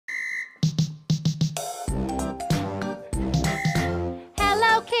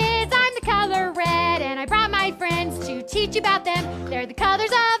teach you about them. They're the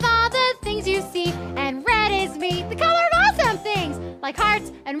colors of all the things you see. And red is me, the color of awesome things, like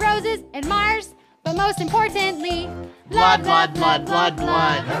hearts and roses and Mars. But most importantly, blood, blood, blood, blood,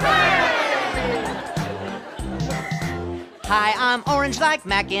 blood. Hi, I'm orange like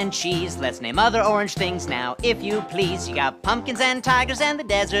mac and cheese. Let's name other orange things now, if you please. You got pumpkins and tigers and the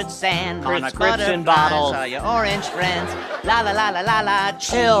desert sand. Monarch Crimson bottles are your orange friends. La la la la la la.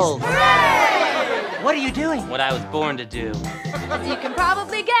 Chill. What are you doing? What I was born to do. As you can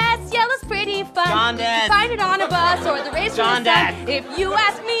probably guess, yellow's pretty fun. Jaundice. You can find it on a bus or the race from the Jaundice. sun. If you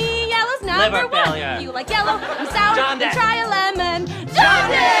ask me, yellow's number Liver one. failure. If you like yellow and sour, then Jaundice. try a lemon.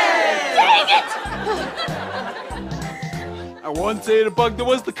 Jaundice! Dang it! I once ate a bug that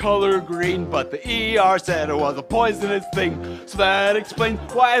was the color green, but the ER said it was a poisonous thing. So that explains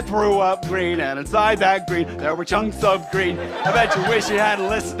why I threw up green, and inside that green there were chunks of green. I bet you wish you had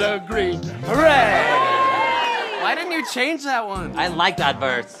listened to green. Hooray! Why didn't you change that one? I like that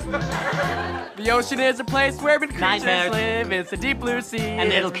verse. The ocean is a place where creatures Nightmares. live. It's a deep blue sea.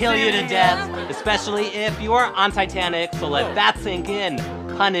 And it'll kill you to death, especially if you are on Titanic, so let that sink in.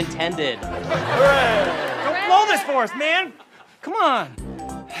 Pun intended. Hooray! Blow this for us, man! Come on!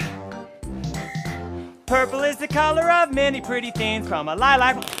 Purple is the color of many pretty things, from a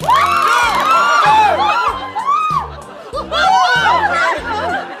lilac.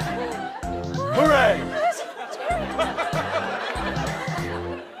 Hooray!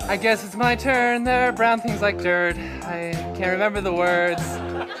 I guess it's my turn. There are brown things like dirt. I can't remember the words.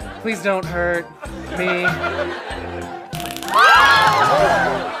 Please don't hurt me.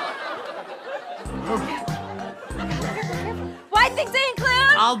 White things they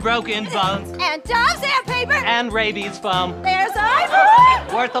include All broken bones and Dove sandpaper. and rabies foam. There's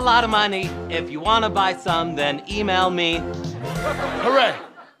ivory. Worth a lot of money. If you want to buy some, then email me. Hooray!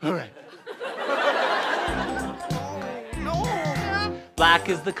 Hooray! Black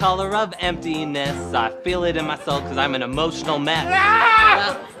is the color of emptiness. I feel it in my soul because I'm an emotional mess.